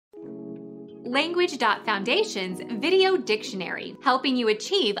Language.Foundation's Video Dictionary, helping you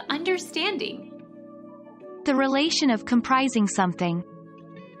achieve understanding. The relation of comprising something.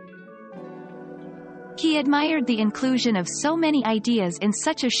 He admired the inclusion of so many ideas in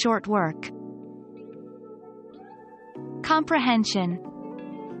such a short work. Comprehension.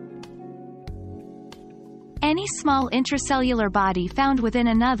 Any small intracellular body found within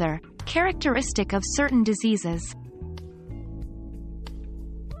another, characteristic of certain diseases.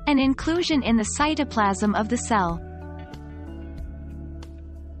 An inclusion in the cytoplasm of the cell.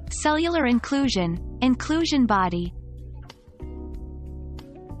 Cellular inclusion, inclusion body.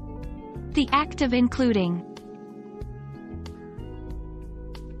 The act of including.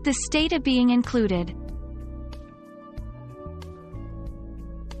 The state of being included.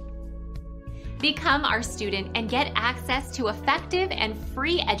 Become our student and get access to effective and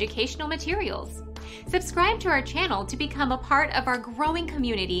free educational materials. Subscribe to our channel to become a part of our growing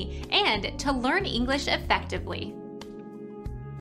community and to learn English effectively.